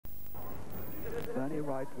Bernie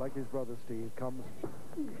Wright, like his brother Steve, comes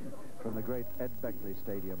from the great Ed Beckley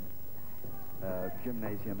Stadium,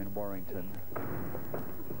 gymnasium in Warrington.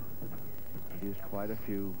 Produced quite a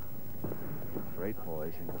few great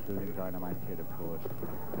boys, including Dynamite Kid, of course.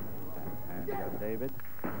 And young David.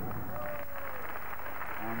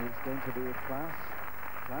 And he's going to be a class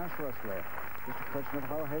wrestler. Just a question of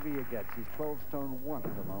how heavy he gets. He's 12 stone 1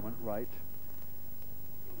 at the moment, Wright.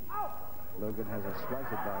 Logan has a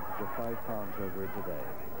slight advantage of 5 pounds over him today.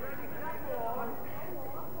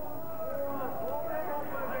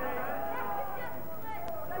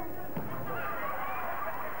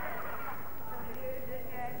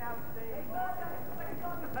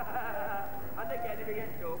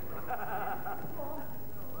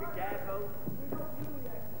 Be careful.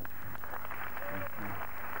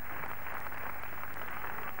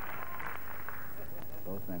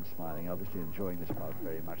 Both men smiling, obviously enjoying this bout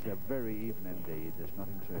very much. They're very even indeed. There's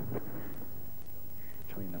nothing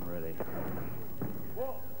between them, really.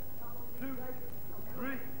 1, 2,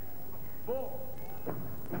 3, 4.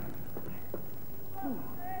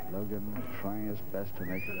 Logan trying his best to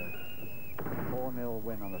make it a 4-0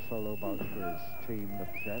 win on the solo bouts for his team, the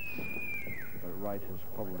Jets. But Wright has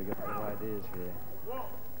probably got the right ideas here. 1,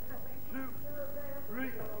 2,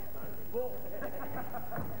 3, 4.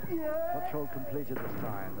 Hot hold completed this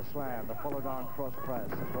time. The slam, the followed on cross press,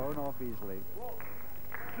 thrown off easily. 1,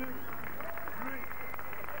 2, 3,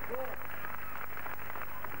 4.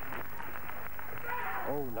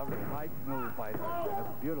 Oh, lovely light move by them.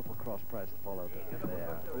 A beautiful cross press followed it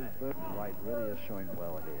there. Oh, Burton Wright really is showing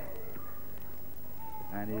well here.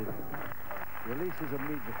 And he releases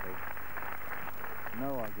immediately.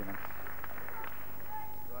 No arguments.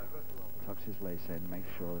 Tucks his lace in, makes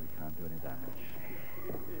sure that he can't do any damage.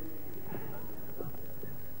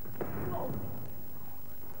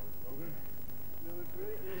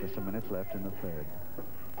 Just a minute left in the third.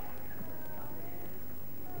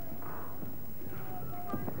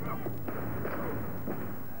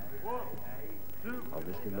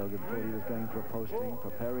 Obviously, Logan thought he was going for a posting,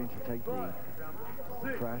 preparing to take the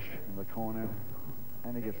crash in the corner,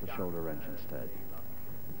 and he gets the shoulder wrench instead.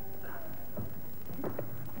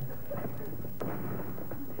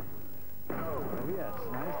 Oh, yes,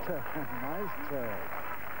 nice turn, nice turn.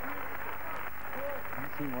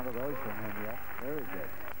 Haven't seen one of those from him yet. Very good.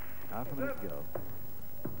 Half a minute to go.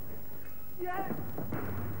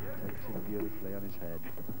 Takes him beautifully on his head.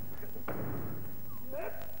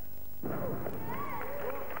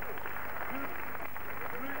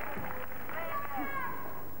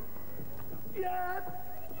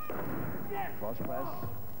 Cross press,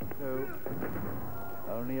 2.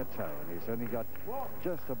 Only a toe, and he's only got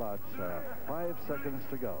just about 5 seconds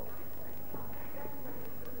to go.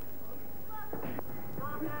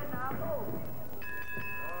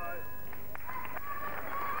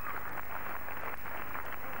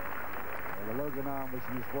 Well, the Logan arm was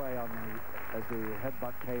in his way as the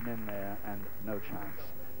headbutt came in there, and no chance.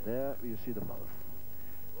 There you see them both.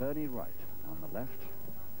 Bernie Wright on the left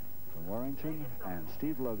from Warrington, and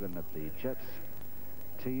Steve Logan at the Jets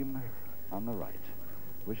team on the right.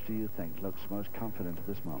 Which do you think looks most confident at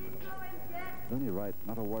this moment? Bernie Wright,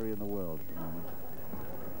 not a worry in the world at the moment.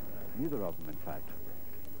 Neither of them, in fact.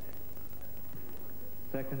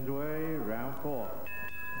 Second way, round 4.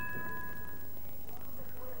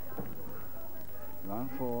 Round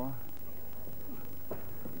 4.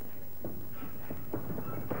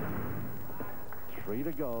 Three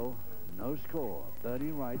to go. No score.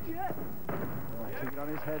 Bernie Wright. Took it on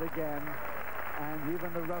his head again. And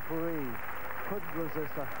even the referee couldn't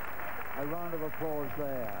resist a round of applause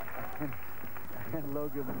there. And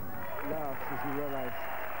Logan laughs as he realizes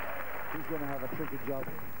he's going to have a tricky job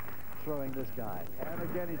throwing this guy. And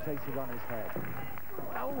again he takes it on his head.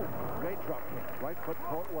 Oh, great drop kick. Right foot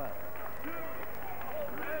caught well.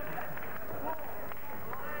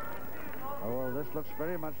 Oh, well, this looks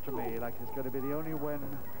very much to me like it's going to be the only win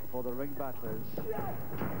for the ring battlers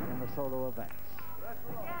in the solo events.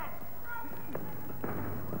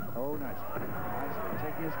 Oh, nicely. Nicely.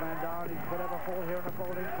 Taking his man down. He could have a fall here in a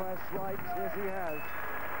folding press. Right. Yes, he has.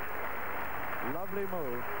 Lovely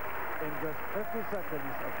move. In just 50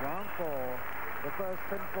 seconds of round 4, the first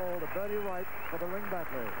pinfall to Bernie Wright for the ring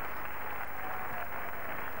battlers.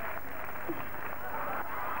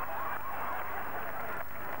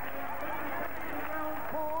 Round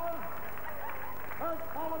 4. First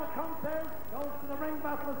fall of the contest goes to the ring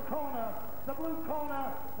battler's corner. The blue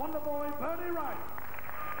corner, Wonder Boy Bernie Wright.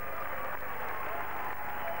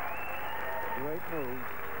 Great move,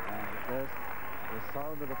 and there's the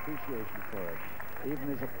sound of appreciation for it. Even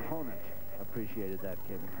his opponent appreciated that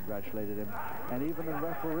kid and congratulated him. And even the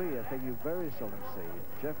referee, a thing you very seldom see,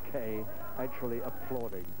 Jeff Kay, actually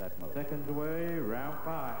applauding that move. Seconds away, round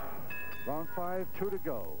 5. Round 5, 2 to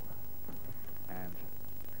go. And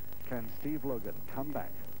can Steve Logan come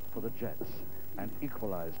back for the Jets and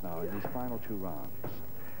equalize now in these final 2 rounds?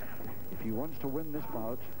 If he wants to win this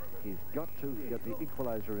bout, he's got to get the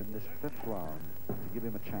equalizer in this 5th round to give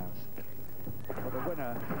him a chance for the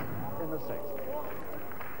winner in the 6th.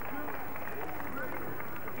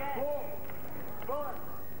 4, 5.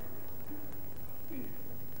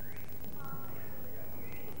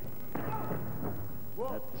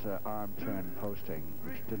 That arm turn posting,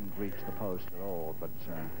 which didn't reach the post at all, but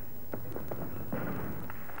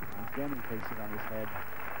again he takes it on his head.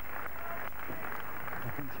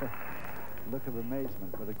 And, look of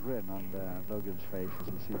amazement with a grin on Logan's face as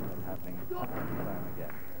he sees that happening time and time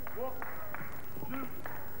again. 1, 2,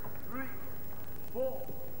 3, 4.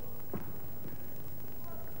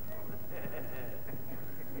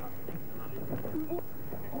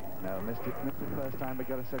 No, missed it the first time, but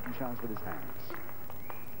got a second chance with his hands.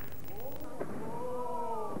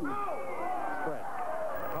 Spread.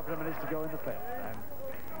 A couple of minutes to go in the 5th, and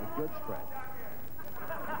a good spread.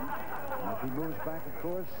 And if he moves back, of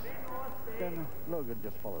course, then Logan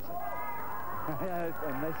just follows him.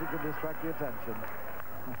 Unless he can distract the attention.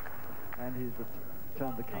 And he's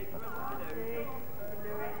returned the compliment.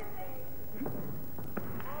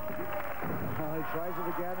 He tries it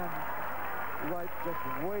again, and Wright just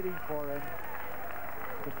waiting for him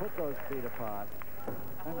to put those feet apart,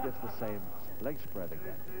 and gets the same leg spread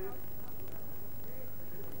again.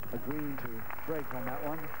 Agreeing to break on that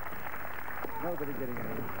one. Nobody getting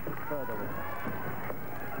any further with it.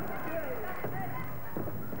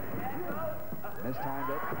 Mistimed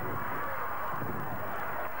it.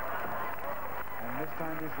 And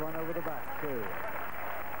mistimed his run over the back, too.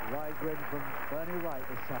 Wide grin from Bernie Wright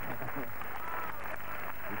this time.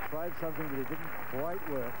 He tried something that it didn't quite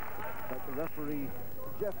work, but the referee,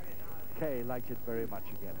 Jeff Kay, liked it very much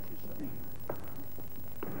again, as he said.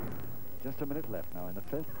 Just a minute left now in the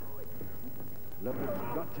 5th.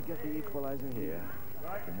 Logan's got to get the equalizer here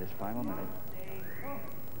in this final minute,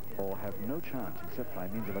 or have no chance except by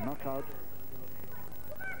means of a knockout,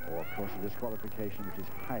 or of course a disqualification, which is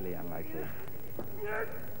highly unlikely,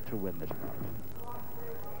 to win this bout.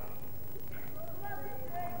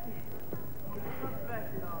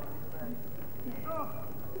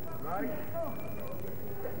 Right.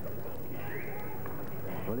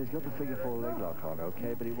 Well, he's got the figure 4 leg lock on,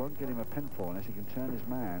 okay, but he won't get him a pinfall unless he can turn his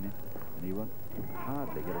man, and he won't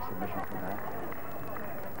hardly get a submission from that.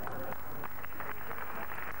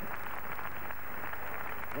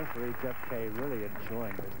 Referee Jeff Kay really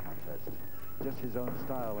enjoying this contest. Just his own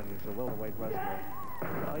style when he's a welterweight wrestler.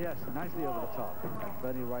 Oh yes, nicely over the top. And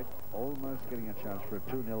Bernie Wright almost getting a chance for a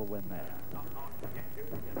 2-0 win there.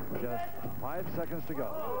 Just 5 seconds to go.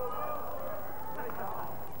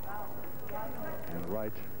 And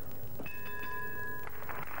Wright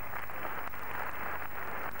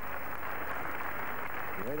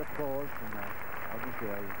great applause from obviously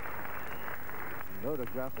a load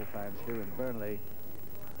of grapple fans here in Burnley.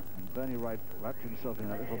 And Bernie Wright wrapped himself in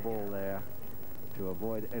that little ball there to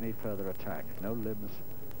avoid any further attack. No limbs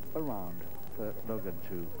around for Logan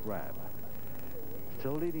to grab.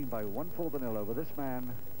 Still leading by 1-4-0 over this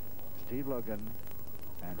man, Steve Logan,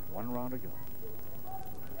 and 1 round to go.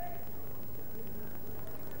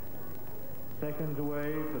 Seconds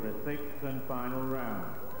away for the 6th and final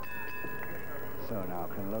round. So now,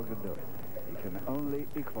 can Logan do it? He can only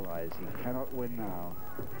equalize. He cannot win now.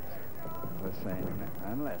 As I was saying,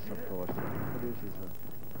 unless, of course, he produces a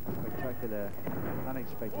spectacular,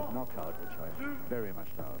 unexpected knockout, which I very much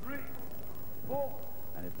doubt. 3, 4.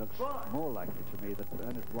 And it looks more likely to me that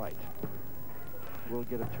Bernard Wright will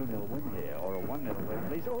get a 2-0 win here, or a 1-0 win.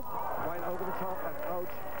 Please, oh, right over the top and out,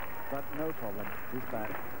 but no problem. He's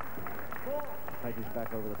back. Take his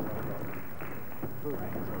back over the top. Proving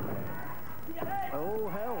it's okay. Oh,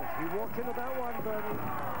 hell, he walked into that one, Bernie.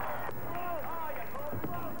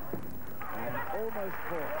 And almost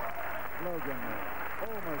caught Logan there.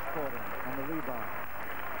 Almost caught him on the rebound.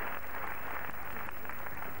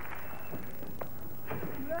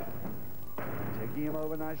 Taking him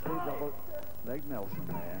over nicely, double leg Nelson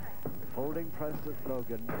there. Holding pressed at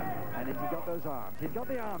Logan. And has he got those arms? He's got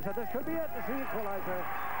the arms. And this could be it. This is the equalizer.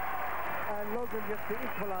 And Logan gets the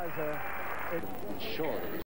equalizer. It's sure.